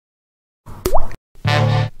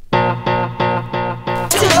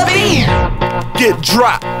get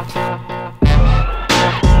dropped.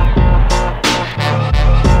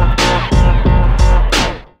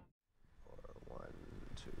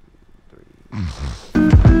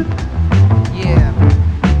 Yeah.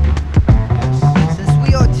 Since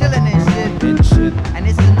we all chillin' and shit, and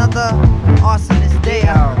it's another Arsonist day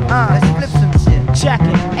out, let's flip some shit. Check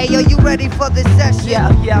it. Hey yo, you ready for this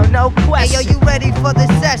session? Yo, no question. Hey yo, you ready for this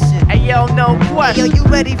session? Hey yo, no question. Hey yo, you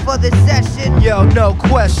ready for this session? Yo, no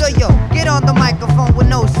question. So yo, get on the microphone with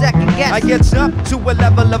no second guessing. I gets up to a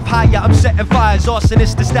level of higher. I'm setting fires.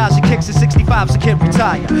 Arsonist, the styles and kicks at 65, so can't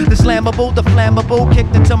retire. The slammable, the flammable,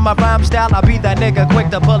 kicked into my rhyme style. I'll be that nigga quick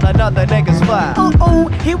to pull another nigga's fire. Oh,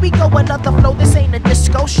 here we go, another flow. This ain't a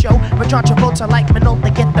disco show. But John Travolta like Manolo,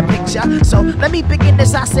 get the picture. So let me begin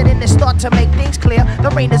as I sit in and start to make things clear. The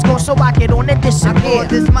rain is gone, so I get on and disappear.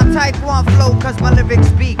 This my type 1 flow, cause my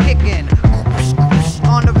lyrics be kicking.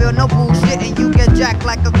 On the real, no bullshit, and you get jacked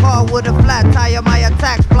like a car with a flat tire. My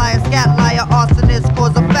attacks fly a scat liar, arsonist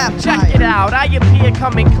cause a fat fire. Check it out, I appear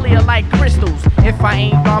coming clear like crystals. If I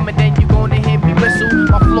ain't rhyming, then you gonna hear me whistle.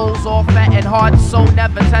 My flow's all fat and hard, so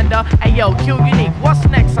never tender. Hey yo, Q Unique, what's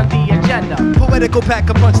next on the agenda? Poetical pack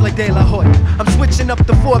a punch like De La Hoya. I'm switching up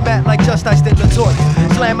the format like Just Ice and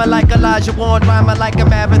LaToya. Slammer like Elijah Warren, rhyming like a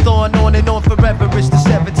marathon. On and on forever, it's the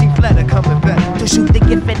 17th letter coming back. To shoot the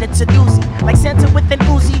gift and it's a doozy, like Santa with an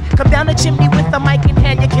Uzi. Come down the chimney with a mic in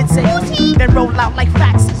hand, your kids say Uzi. Then roll out like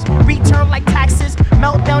faxes, return like taxes,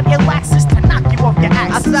 melt down your waxes to knock you off your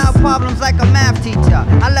axis. I solve problems like a math teacher.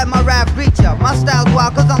 I let my rap reach ya. My style's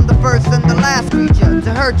wild cause I'm the first and the last creature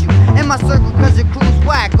to hurt you. In my circle cause your crew's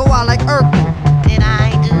whack. Go out like Urkel. Did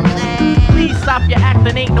I do that? Please stop your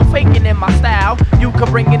acting, ain't no faking in my style. You can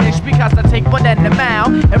bring an inch because I take one and a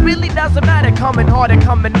mile. It really doesn't matter, coming hard and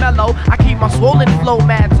coming mellow. I keep my swollen flow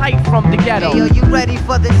mad tight from the ghetto. Hey yo, you ready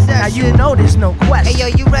for the session? Now you know there's no question. Hey yo,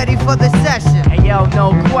 you ready for the session? Hey yo,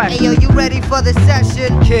 no question. Hey yo, you ready for the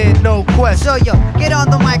session? Kid, no question. So yo, get on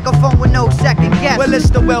the microphone with no second guessing. Well, it's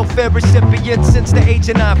the welfare recipient since the age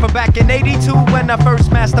of 9. From back in 82 when I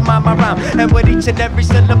first mastermind my rhyme. And with each and every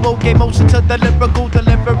syllable gave motion to the lyrical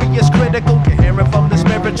delivery is critical. You're hearing from the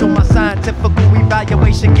spiritual, my scientific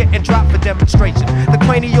evaluation getting dropped for demonstration. The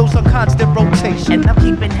cranials on constant rotation. And I'm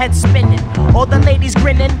keeping heads spinning, all the ladies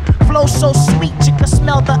grinning. Flow so sweet, you can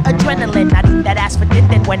smell the adrenaline. I eat that ass for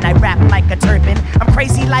dinner when I rap like a turban. I'm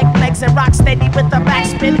crazy like legs and rock steady with a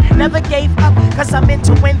backspin. Never gave up, cause I'm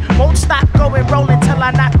into win. Won't stop going rolling till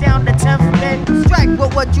I knock down the 10th pin. Strike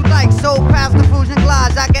with what you like, so past the fusion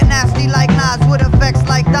glides. I get nasty like Nas with effects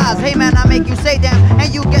like Daz. Hey man, I make you say damn,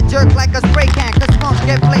 and you get jerked like a spray can. Cause punks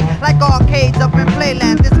get played like arcades up in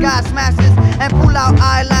Playland. This guy smashes and pull out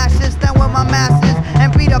eyelashes. Stand with my masses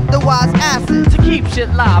and beat up the wise asses. To keep shit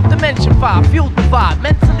live, Dimension 5, fuel the vibe.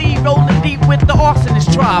 Mentally rolling deep with the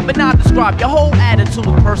Arsonist tribe. And I describe your whole attitude,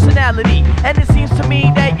 personality. And it seems to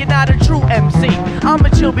me that you're not a true MC. I'm a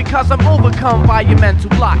chill because I'm overcome by your mental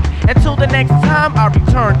block. Until the next time I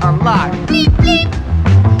return unlocked. Bleep, bleep.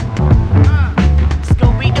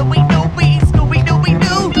 Scooby-Dooby-Dooby,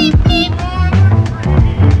 Scooby-Dooby-Doo. Bleep, bleep.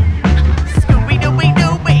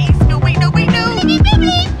 Scooby-Dooby-Dooby, Scooby-Dooby-Doo. Bleep,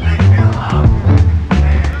 bleep.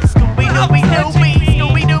 Scooby-Dooby-Dooby,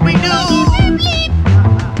 Scooby-Dooby-Doo. Bleep, bleep.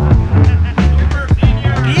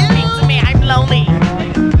 Speak to me, I'm lonely.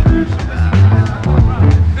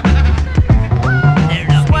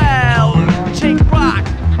 Swell, Chick Rock,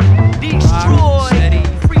 Destroy,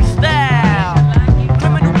 Freestyle,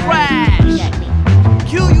 Criminal Crash,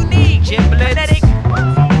 Q Unique, Kinetic,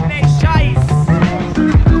 Shice.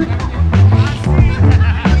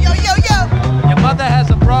 Yo, yo, yo. Your mother has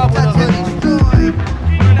a problem with Touch her. or destroy.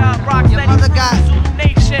 Rocksteady, mother got- Zulu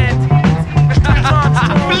Nation,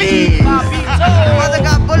 Please. Your Bobbito, mother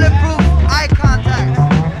got bulletproof eye contact.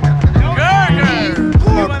 Gurger.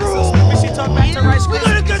 We're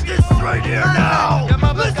gonna get this right here now.